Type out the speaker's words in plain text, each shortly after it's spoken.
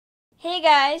Hey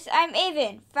guys, I'm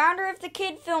Avon, founder of the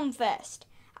Kid Film Fest.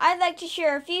 I'd like to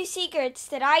share a few secrets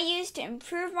that I use to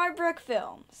improve my brick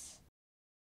films.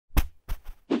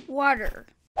 Water.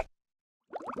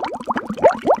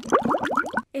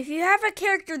 If you have a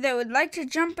character that would like to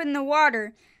jump in the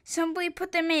water, simply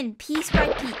put them in piece by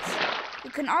piece. You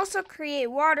can also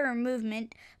create water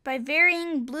movement by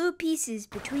varying blue pieces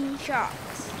between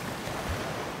shots.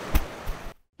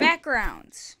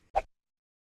 Backgrounds.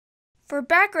 For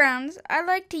backgrounds, I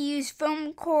like to use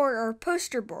foam core or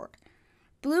poster board.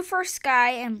 Blue for sky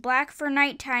and black for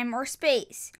nighttime or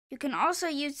space. You can also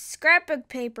use scrapbook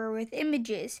paper with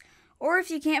images, or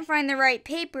if you can't find the right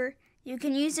paper, you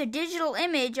can use a digital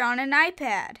image on an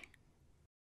iPad.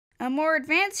 A more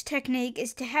advanced technique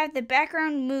is to have the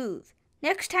background move.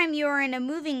 Next time you are in a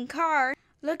moving car,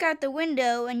 look out the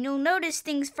window and you'll notice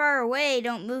things far away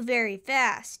don't move very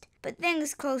fast, but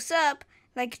things close up,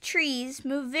 like trees,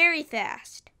 move very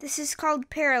fast. This is called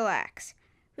parallax.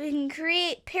 We can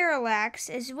create parallax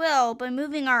as well by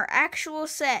moving our actual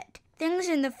set. Things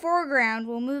in the foreground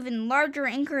will move in larger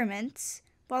increments,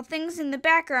 while things in the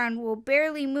background will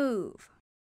barely move.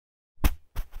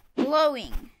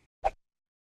 Glowing.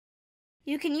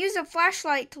 You can use a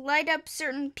flashlight to light up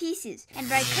certain pieces, and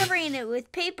by covering it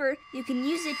with paper, you can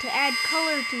use it to add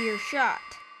color to your shot.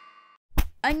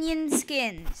 Onion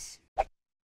skins.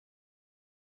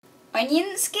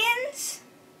 Onion skins?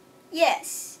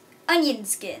 Yes, onion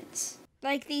skins.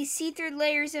 Like these see-through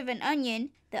layers of an onion,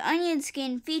 the onion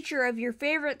skin feature of your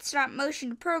favorite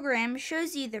stop-motion program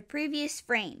shows you the previous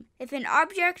frame. If an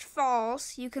object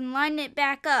falls, you can line it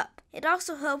back up. It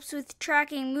also helps with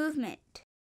tracking movement.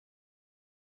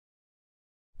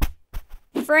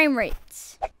 Frame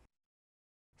rates.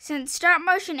 Since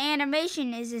stop-motion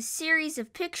animation is a series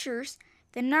of pictures,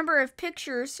 the number of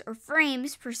pictures or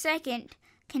frames per second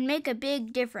can make a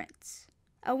big difference.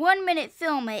 A 1-minute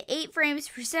film at 8 frames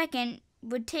per second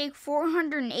would take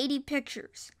 480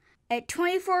 pictures. At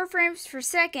 24 frames per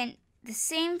second, the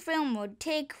same film would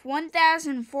take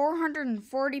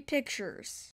 1,440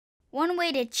 pictures. One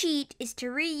way to cheat is to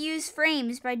reuse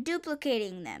frames by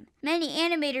duplicating them. Many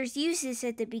animators use this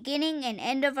at the beginning and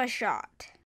end of a shot.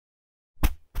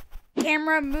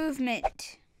 Camera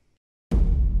movement.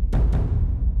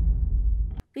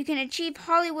 We can achieve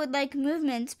Hollywood-like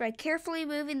movements by carefully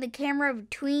moving the camera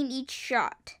between each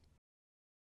shot.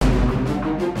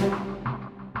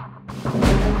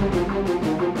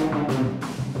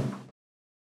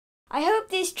 I hope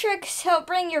these tricks help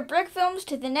bring your brick films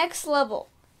to the next level.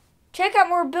 Check out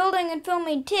more building and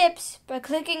filming tips by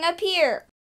clicking up here.